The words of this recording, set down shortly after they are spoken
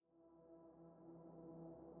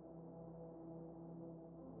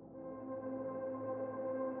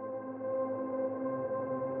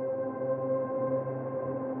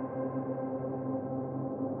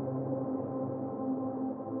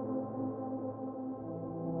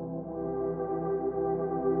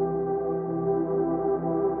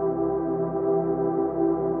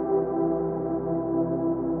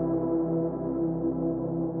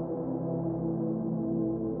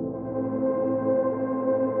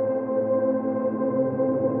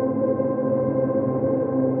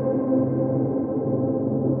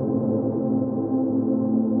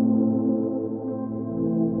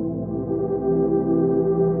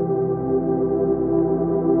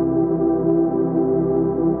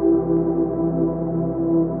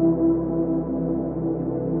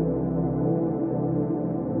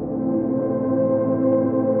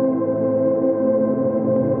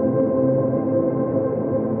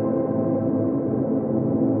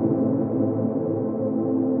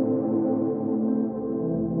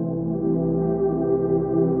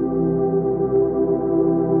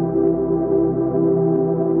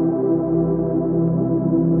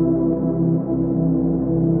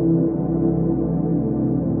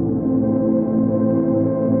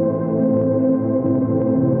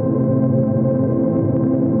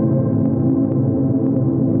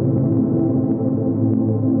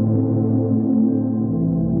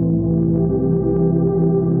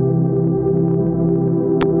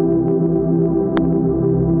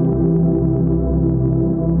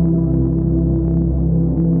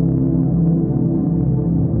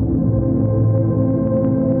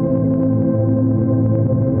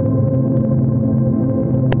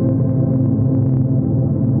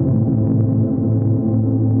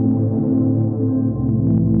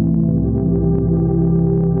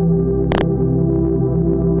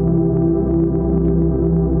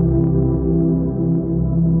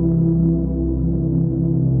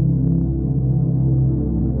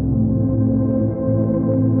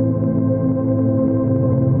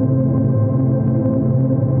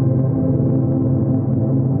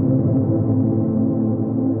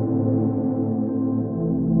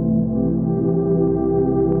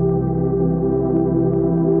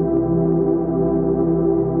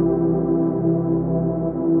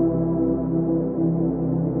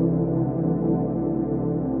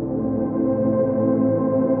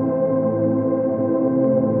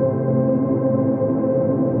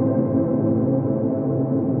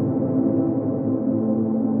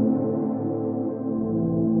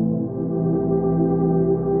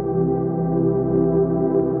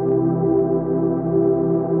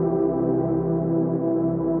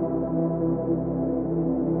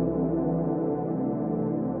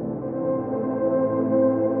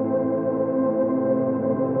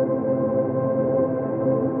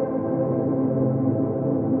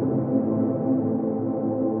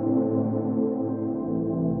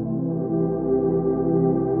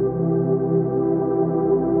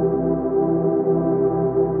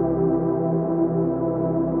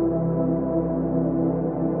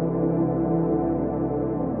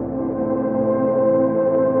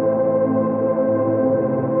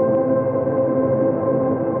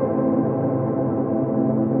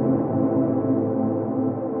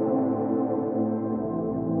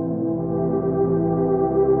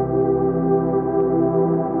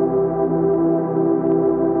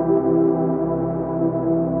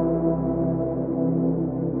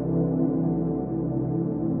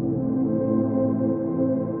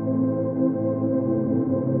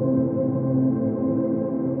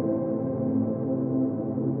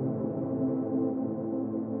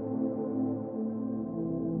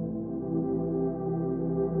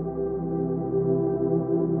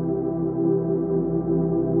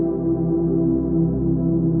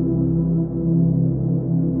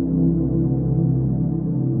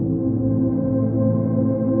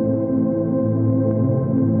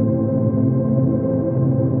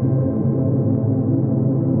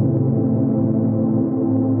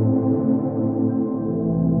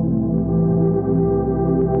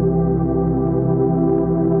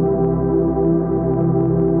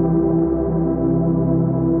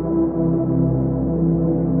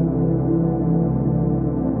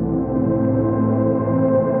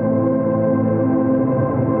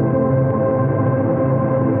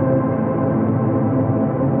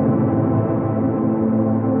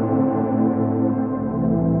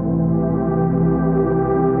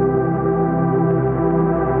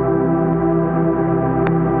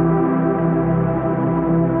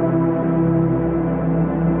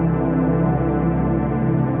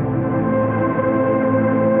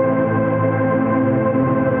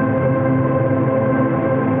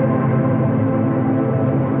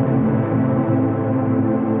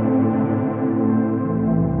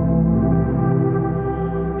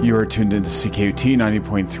You are tuned into CKUT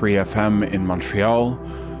 90.3 FM in Montreal.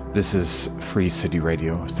 This is Free City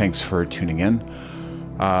Radio. Thanks for tuning in.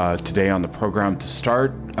 Today on the program to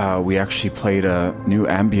start, we actually played a new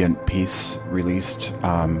ambient piece released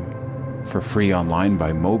for free online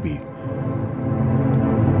by Moby.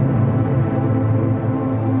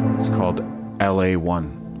 It's called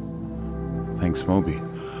LA1. Thanks, Moby.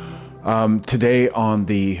 Today on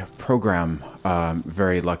the program,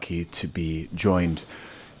 very lucky to be joined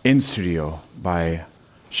in studio by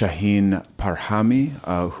Shaheen Parhami,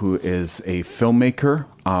 who is a filmmaker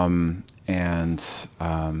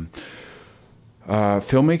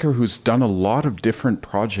filmmaker who's done a lot of different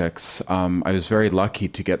projects. I was very lucky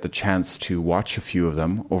to get the chance to watch a few of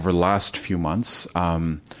them over the last few months.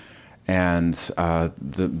 The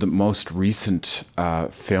most recent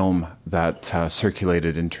film that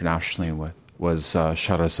circulated internationally was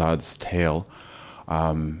Shahrazad's Tale.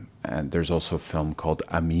 And there's also a film called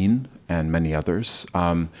Amin and many others.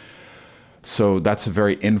 So that's a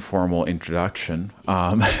very informal introduction.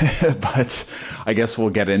 But I guess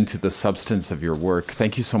we'll get into the substance of your work.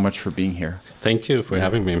 Thank you so much for being here. Thank you for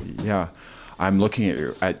having me. Yeah. I'm looking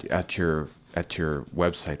at your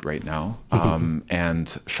website right now, and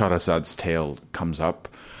Shahrazad's Tale comes up.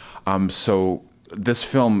 So this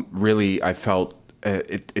film really, I felt,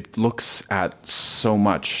 it looks at so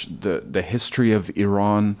much the history of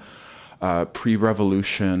Iran,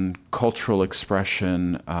 pre-revolution, cultural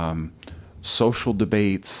expression, social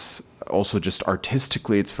debates, also just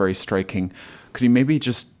artistically, it's very striking. Could you maybe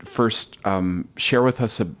just first share with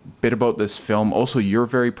us a bit about this film? Also, you're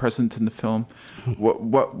very present in the film.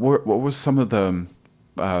 What was some of the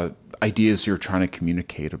ideas you're trying to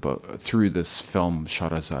communicate about through this film,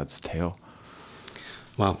 Shahrazad's Tale?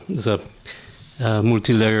 Well, it's a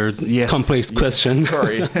multi-layered, complex question.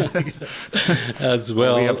 Sorry. As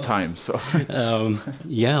well. We have time, so.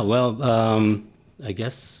 I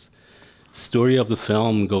guess the story of the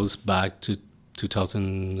film goes back to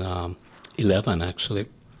 2011, actually,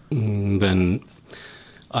 when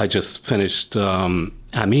I just finished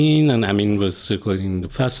Amin, and Amin was circulating in the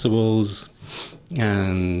festivals,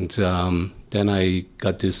 and then I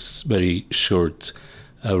got this very short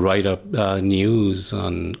write-up news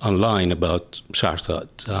online about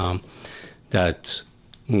Shahrazad, that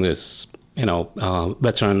this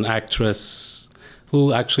veteran actress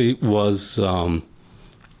who actually was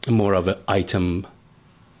more of an item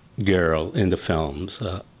girl in the films,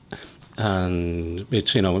 and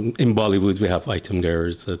which in Bollywood we have item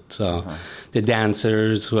girls that the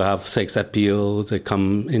dancers who have sex appeals, they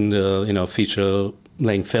come in the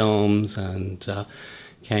feature-length films and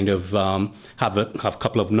have a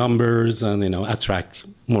couple of numbers and attract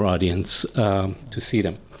more audience to see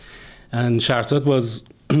them. And Shahrazad was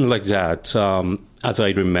like that, as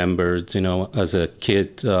I remembered, as a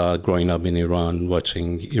kid growing up in Iran,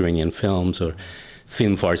 watching Iranian films or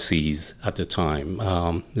film farsis at the time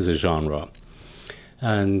is a genre.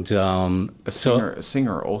 And a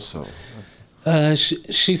singer also.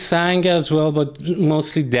 She sang as well, but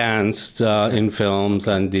mostly danced in films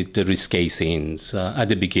and did the risque scenes at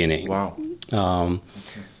the beginning. Wow.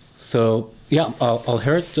 So, yeah, I'll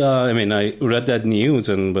hear it. I read that news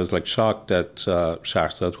and was shocked that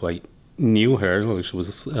Shahrazad, who I knew her, she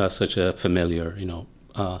was such a familiar,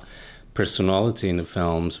 personality in the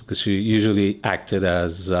films, because she usually acted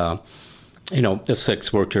as, a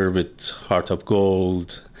sex worker with heart of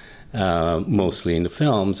gold, mostly in the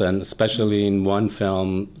films, and especially in one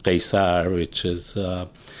film, Qaisar, which is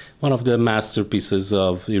one of the masterpieces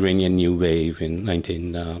of Iranian New Wave in late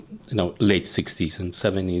 60s and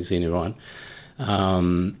 70s in Iran.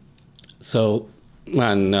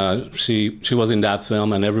 She was in that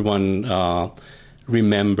film, and everyone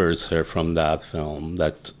remembers her from that film.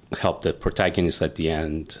 That helped the protagonist at the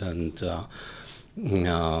end, and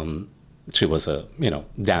she was a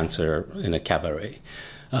dancer in a cabaret.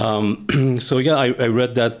 I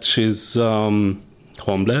read that she's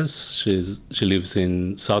homeless. She lives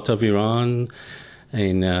in south of Iran,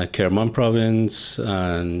 in Kerman province,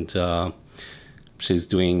 and she's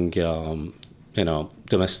doing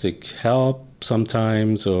domestic help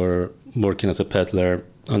sometimes, or working as a peddler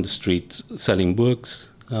on the street selling books,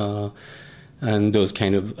 and those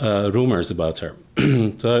kind of rumors about her.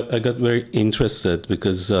 So I got very interested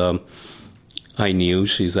because I knew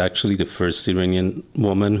she's actually the first Iranian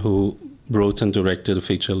woman who wrote and directed a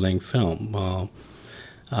feature-length film.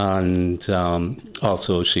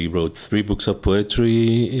 Also she wrote 3 books of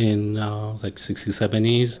poetry in 60s,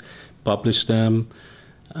 70s, published them,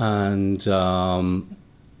 and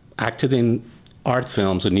acted in art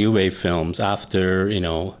films or new wave films after,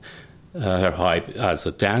 her hype as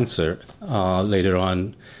a dancer. Later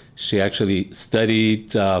on, She actually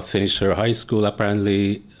studied, finished her high school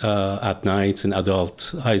apparently at nights in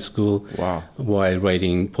adult high school. Wow. While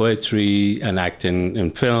writing poetry and acting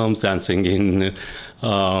in films, dancing in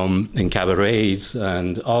cabarets,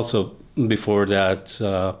 and also before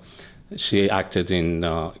that, she acted in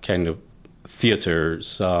kind of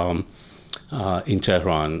theaters in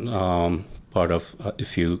Tehran, part of a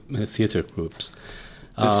few theater groups.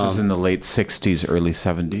 This was in the late 60s, early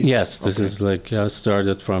 70s? Yes, this is like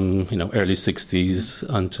started from early 60s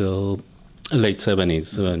until late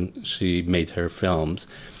 70s when she made her films.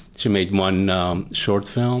 She made one short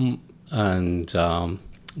film, and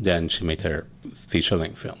then she made her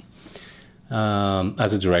feature-length film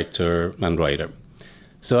as a director and writer.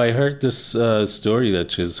 So I heard this story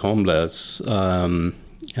that she's homeless, and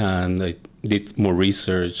I did more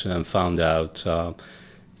research and found out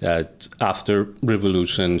that after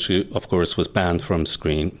revolution, she, of course, was banned from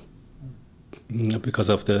screen because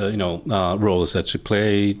of the roles that she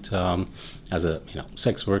played as a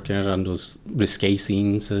sex worker and those risque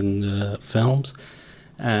scenes in films,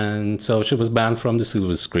 and so she was banned from the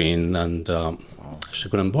silver screen, and she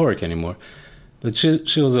couldn't work anymore. But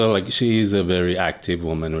she was she is a very active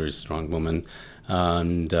woman, very strong woman,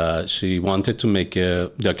 and she wanted to make a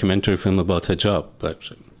documentary film about hijab,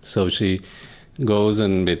 so she goes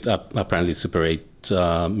and with apparently Super 8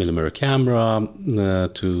 millimeter camera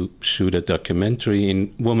to shoot a documentary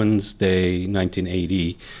in Women's Day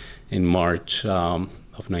 1980, in March of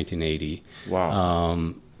 1980.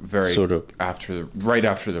 Wow. Very sort of right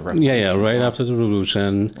after the revolution. Yeah, right after the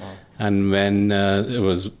revolution. Wow. And when there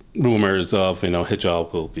was rumors of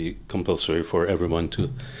hijab will be compulsory for everyone to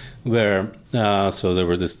wear, so there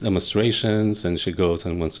were these demonstrations, and she goes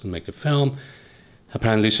and wants to make a film.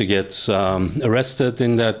 Apparently, she gets arrested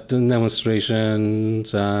in that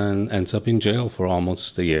demonstrations and ends up in jail for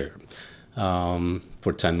almost a year,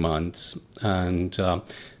 for 10 months, and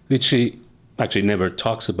which she actually never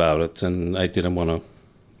talks about it. And I didn't want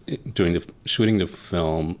to, during the shooting the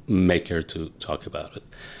film, make her to talk about it.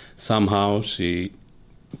 Somehow, she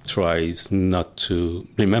tries not to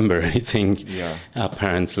remember anything. Yeah.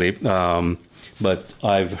 Apparently, but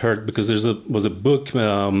I've heard, because was a book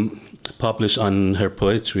published on her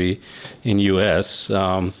poetry in U.S.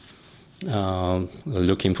 Looking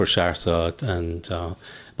for Shahrazad, and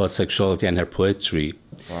about sexuality and her poetry.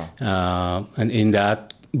 Wow. And in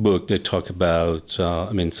that book, they talk about,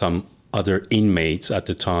 some other inmates at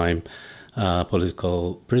the time,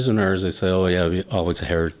 political prisoners. They say, oh yeah, we always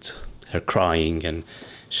heard her crying and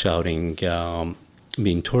shouting,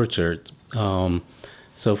 being tortured.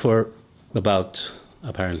 So for about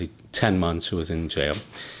apparently 10 months, she was in jail.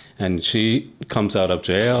 And she comes out of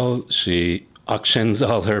jail. She auctions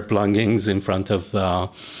all her belongings in front of the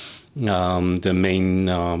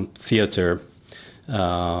main theater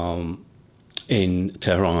in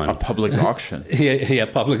Tehran. A public auction. Yeah,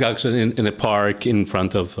 public auction in a park in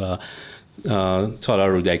front of Talar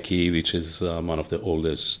Rudeki, which is one of the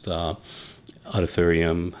oldest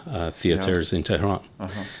auditorium theaters in Tehran.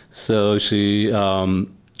 Uh-huh. So she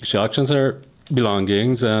auctions her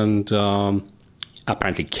belongings and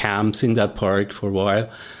apparently camps in that park for a while,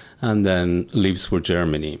 and then leaves for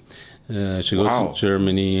Germany. She goes to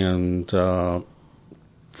Germany and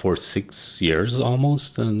for 6 years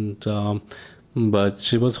almost, and but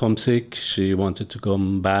she was homesick. She wanted to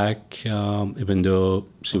come back, even though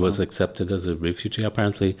she was accepted as a refugee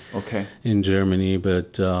apparently in Germany,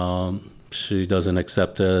 but she doesn't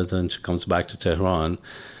accept it, and she comes back to Tehran.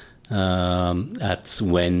 That's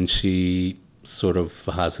when she sort of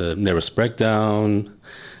has a nervous breakdown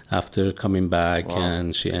after coming back,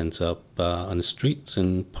 and she ends up on the streets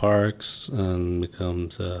and parks and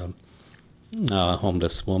becomes a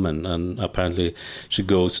homeless woman. And apparently she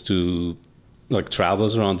goes to,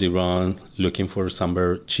 travels around Iran looking for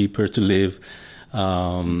somewhere cheaper to live,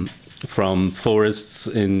 from forests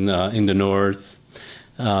in the north.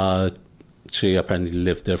 She apparently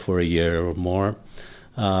lived there for a year or more,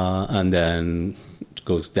 and then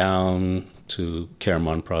goes down to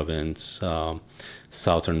Kerman province,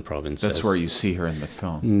 southern province. That's where you see her in the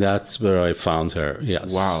film. That's where I found her,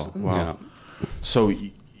 yes. Wow. Yeah. So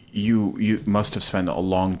you must have spent a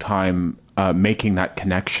long time making that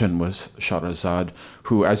connection with Shahrazad,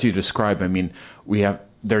 who, as you describe,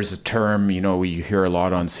 there's a term, you hear a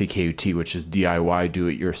lot on CKUT, which is DIY, do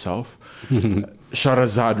it yourself.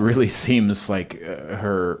 Shahrazad really seems like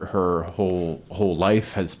her whole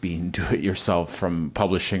life has been do it yourself, from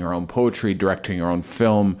publishing her own poetry, directing her own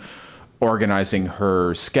film, organizing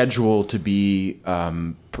her schedule to be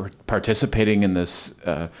participating in this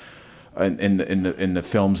in the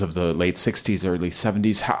films of the late '60s, early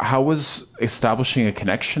 '70s. How was establishing a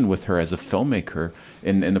connection with her as a filmmaker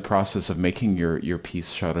in the process of making your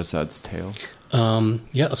piece Shahrazad's Tale?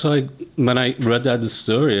 So when I read that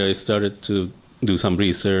story, I started to do some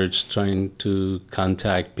research, trying to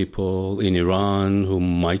contact people in Iran who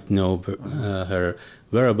might know her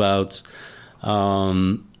whereabouts.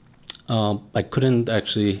 I couldn't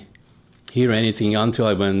actually hear anything until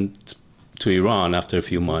I went to Iran after a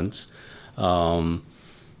few months.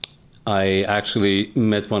 I actually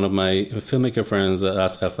met one of my filmmaker friends,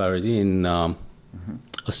 Asghar Farhadi, in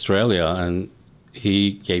Australia, and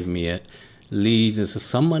he gave me a lead. This is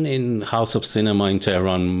someone in House of Cinema in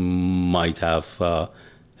Tehran might have her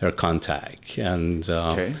contact, and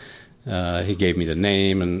he gave me the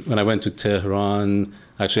name. And when I went to Tehran,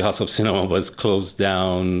 actually House of Cinema was closed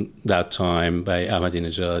down that time by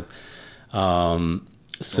Ahmadinejad,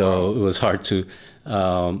 so it was hard to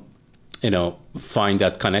find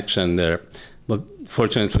that connection there. But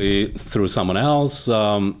fortunately, through someone else,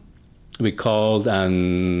 we called,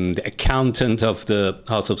 and the accountant of the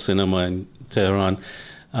House of Cinema in Tehran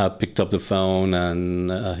picked up the phone,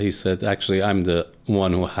 and he said, actually, I'm the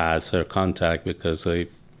one who has her contact because I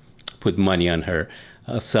put money on her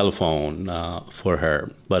cell phone for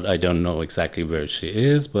her. But I don't know exactly where she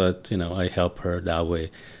is, but, I help her that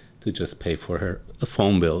way to just pay for her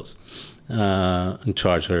phone bills and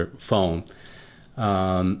charge her phone.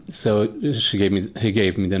 So he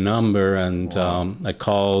gave me the number, and I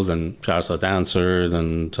called, and Shahrazad answered,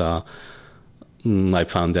 and I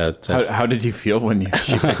found out. How did you feel when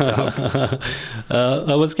she picked up?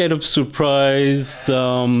 I was kind of surprised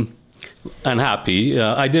and happy.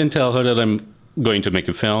 I didn't tell her that I'm going to make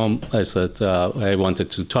a film. I said I wanted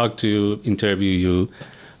to talk to you, interview you.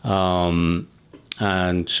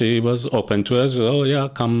 And she was open to it. Oh, yeah,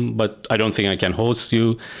 come. But I don't think I can host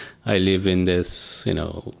you. I live in this,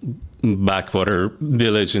 backwater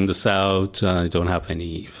village in the south. I don't have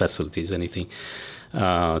any facilities, anything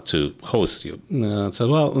to host you. I said,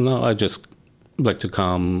 well, no, I just like to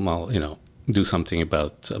come. I'll, do something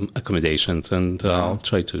about accommodations, and I'll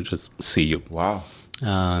try to just see you. Wow.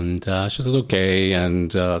 And she said, okay.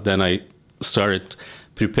 And then I started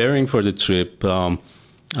preparing for the trip. I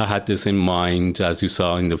had this in mind, as you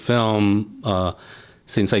saw in the film.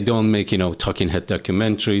 Since I don't make, talking head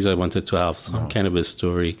documentaries, I wanted to have some kind of a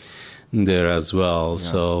story there as well. Yeah.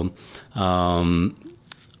 So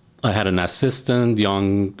I had an assistant,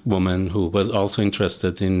 young woman, who was also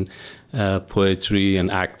interested in poetry and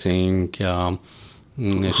acting. Who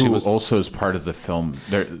was also is part of the film.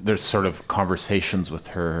 There's sort of conversations with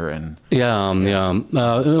her and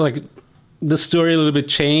like the story a little bit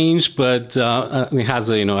changed, but it has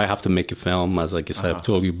a, I have to make a film, as I guess I've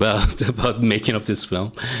told you about making of this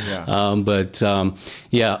film. Yeah.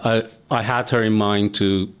 I had her in mind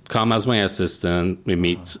to come as my assistant. We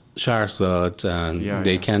meet Shahrazad, and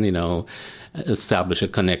they can, establish a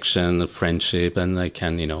connection, a friendship, and I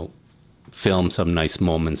can, film some nice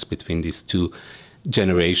moments between these two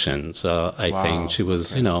generations. I think she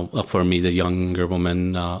was, for me, the younger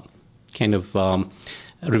woman, kind of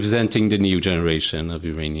representing the new generation of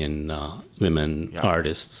Iranian women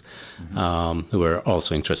artists who were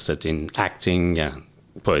also interested in acting and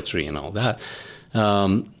poetry and all that.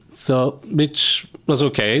 So, which was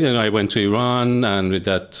okay. Then I went to Iran, and with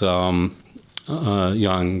that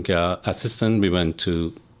young assistant, we went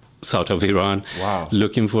to south of Iran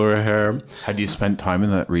looking for her. Had you spent time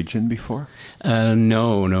in that region before?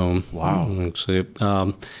 No. Wow. Actually,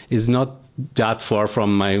 it's not that far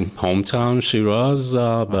from my hometown, Shiraz,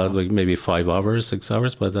 but like maybe 5 hours, 6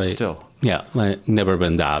 hours. But I never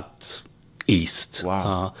been that east.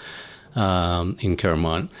 Wow. In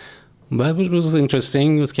Kerman. But it was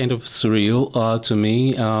interesting. It was kind of surreal to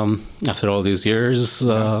me after all these years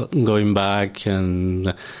going back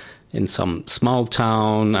and in some small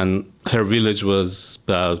town. And her village was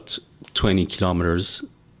about 20 kilometers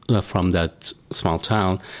from that small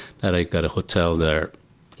town, that I got a hotel there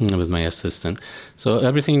with my assistant. So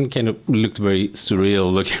everything kind of looked very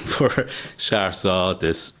surreal, looking for Shahrazad,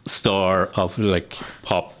 this star of like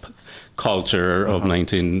pop culture of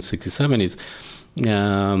 1960s,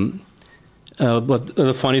 70s. But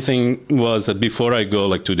the funny thing was that before I go,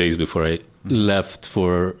 like 2 days before I left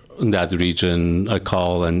for that region, I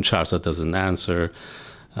call and Shahrazad doesn't answer.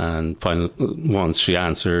 And finally, once she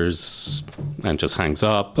answers and just hangs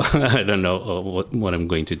up, I don't know what I'm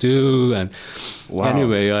going to do. And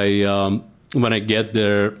anyway, when I get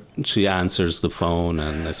there, she answers the phone,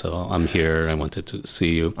 and I said, I'm here. I wanted to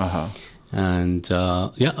see you. And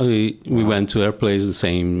we went to her place the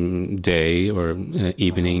same day or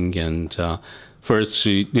evening, and first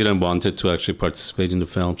she didn't want it to actually participate in the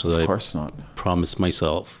film, so of course not. Promised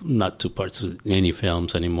myself not to participate in any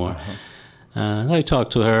films anymore. I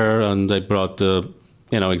talked to her, and I brought the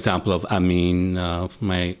example of Amin,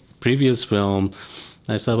 my previous film.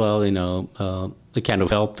 I said, well, it kind of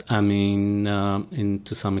helped Amin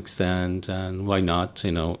to some extent, and why not?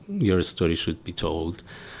 Your story should be told,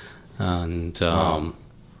 and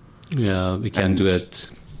we can do it.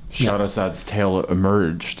 Shahrazad's tale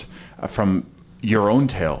emerged from your own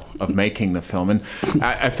tale of making the film, and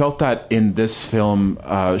I felt that in this film,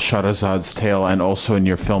 Shahrazad's tale, and also in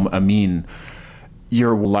your film Amin,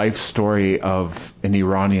 your life story of an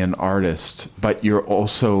Iranian artist, but you're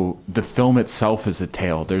also, the film itself is a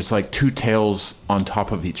tale. There's like two tales on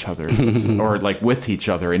top of each other, or like with each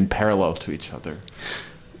other, in parallel to each other.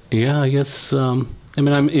 Yeah, I guess, I'm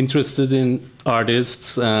interested in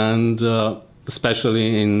artists, and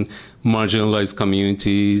especially in marginalized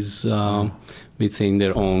communities within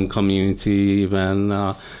their own community even,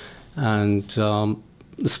 and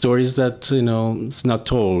the stories that it's not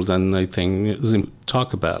told, and I think is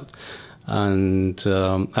talk about. And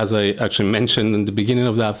as I actually mentioned in the beginning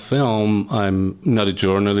of that film, I'm not a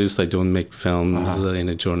journalist. I don't make films in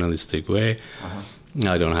a journalistic way.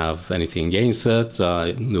 I don't have anything against it.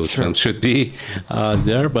 No film should be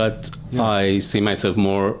there, but I see myself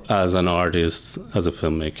more as an artist, as a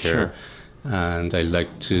filmmaker, and I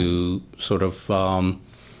like to sort of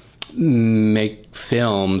make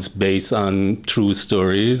films based on true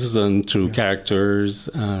stories and true characters,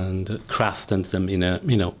 and craft them in a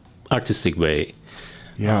artistic way.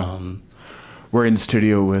 We're in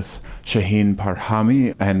studio with Shaheen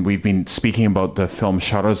Parhami, and we've been speaking about the film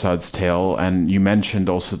Shahrazad's Tale, and you mentioned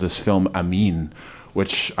also this film Amin,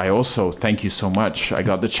 which I also thank you so much. I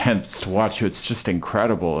got the chance to watch it. It's just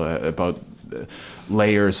incredible about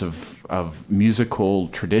layers of musical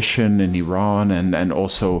tradition in Iran, and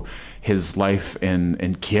also his life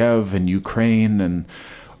in Kiev in Ukraine, and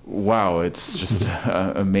wow, it's just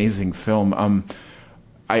an amazing film.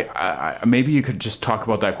 I maybe you could just talk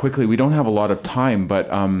about that quickly. We don't have a lot of time, but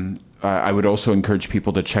I would also encourage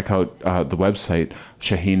people to check out the website,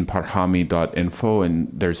 shaheenparhami.info, and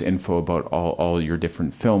there's info about all your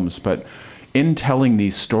different films. But in telling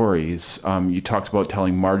these stories, you talked about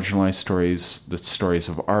telling marginalized stories, the stories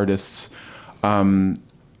of artists.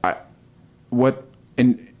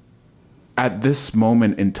 At this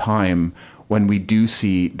moment in time, when we do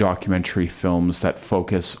see documentary films that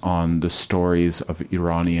focus on the stories of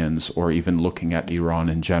Iranians, or even looking at Iran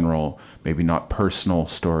in general, maybe not personal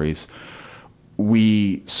stories,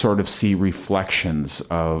 we sort of see reflections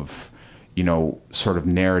of, sort of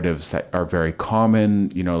narratives that are very common,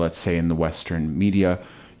 let's say in the Western media.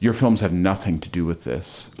 Your films have nothing to do with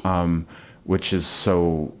this, which is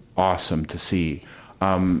so awesome to see.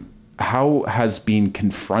 How has been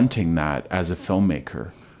confronting that as a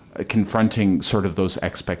filmmaker? Confronting sort of those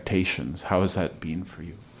expectations, how has that been for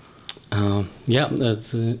you?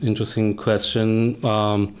 That's an interesting question.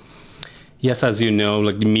 Yes, as you know,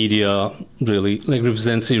 like the media really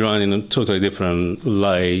represents Iran in a totally different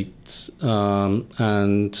light,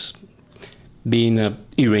 and being an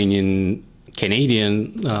Iranian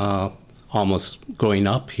Canadian, almost growing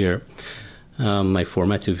up here, my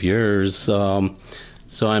formative years,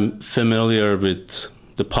 so I'm familiar with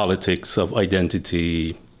the politics of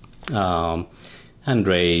identity and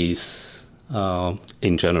race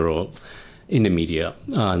in general in the media.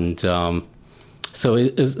 And so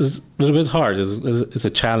it's a little bit hard. It's a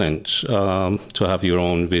challenge to have your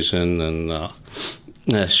own vision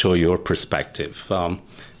and show your perspective.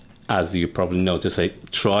 As you probably notice, I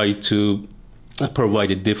try to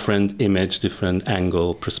provide a different image, different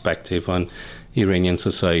angle, perspective on Iranian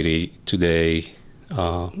society today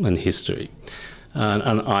and history.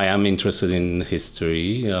 And I am interested in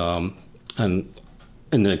history. And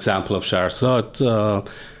an example of Shahrazad,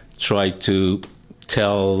 try to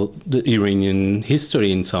tell the Iranian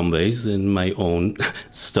history in some ways in my own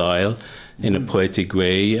style, in a poetic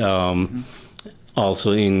way.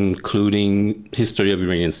 Also including history of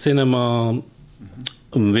Iranian cinema,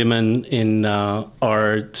 women in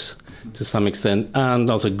art to some extent, and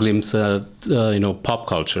also glimpse at pop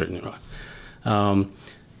culture in Iran.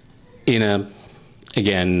 In a,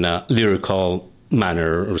 again, lyrical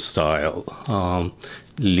manner or style,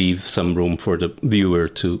 leave some room for the viewer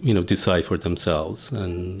to, decide for themselves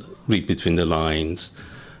and read between the lines.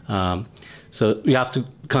 So you have to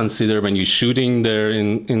consider when you're shooting there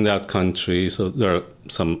in that country, so there are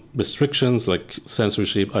some restrictions like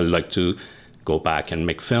censorship. I like to go back and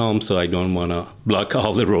make films, so I don't want to block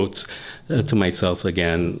all the roads to myself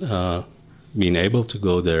again, being able to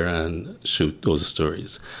go there and shoot those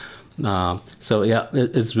stories. So yeah,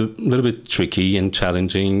 it's a little bit tricky and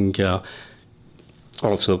challenging.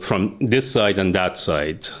 Also from this side and that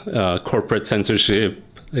side, corporate censorship,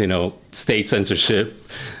 state censorship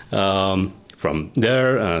from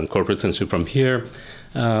there, and corporate censorship from here,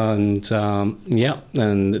 and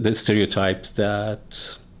and the stereotypes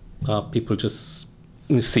that people just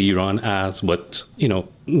see Iran as what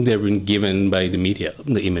they've been given by the media,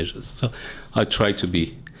 the images. So I try to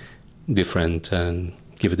be different and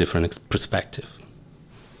give a different perspective.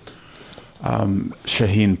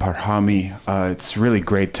 Shaheen Parhami, it's really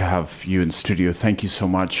great to have you in studio. Thank you so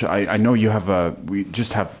much. I know we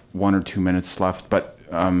just have 1 or 2 minutes left, but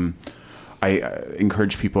I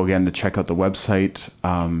encourage people again to check out the website,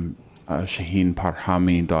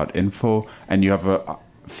 shaheenparhami.info, and you have a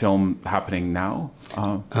film happening now?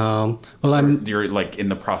 You're like in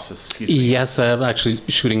the process, excuse me. Yes, I'm actually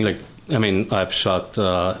shooting I've shot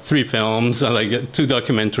 3 films, 2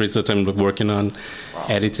 documentaries that I'm working on,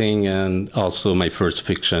 editing, and also my first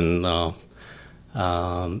fiction,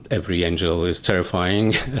 Every Angel is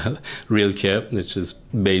Terrifying, Rilke, which is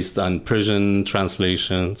based on Persian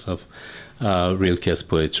translations of Rilke's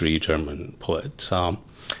poetry, German poet.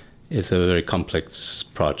 It's a very complex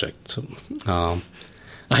project.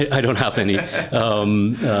 I don't have any,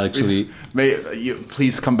 actually. May you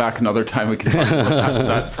please come back another time, we can talk about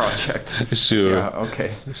that project. Sure. Yeah,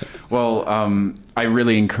 okay. Well, I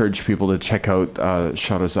really encourage people to check out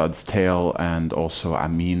Shahrazad's Tale and also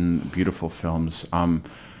Amin, beautiful films.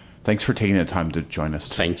 Thanks for taking the time to join us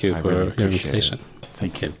today. Thank you for your invitation.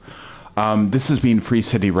 Thank you. This has been Free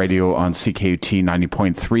City Radio on CKUT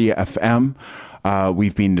 90.3 FM.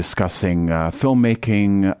 We've been discussing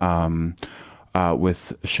filmmaking,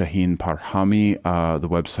 with Shaheen Parhami. The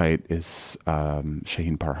website is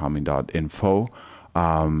shaheenparhami.info.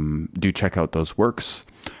 Do check out those works.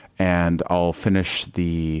 And I'll finish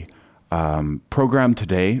the program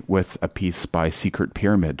today with a piece by Secret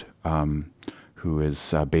Pyramid, who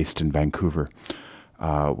is based in Vancouver.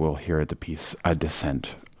 We'll hear the piece, A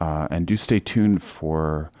Descent. And do stay tuned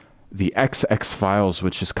for the XX Files,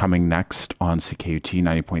 which is coming next on CKUT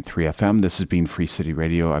 90.3 FM. This has been Free City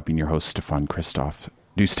Radio. I've been your host, Stefan Christoff.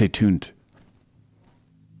 Do stay tuned.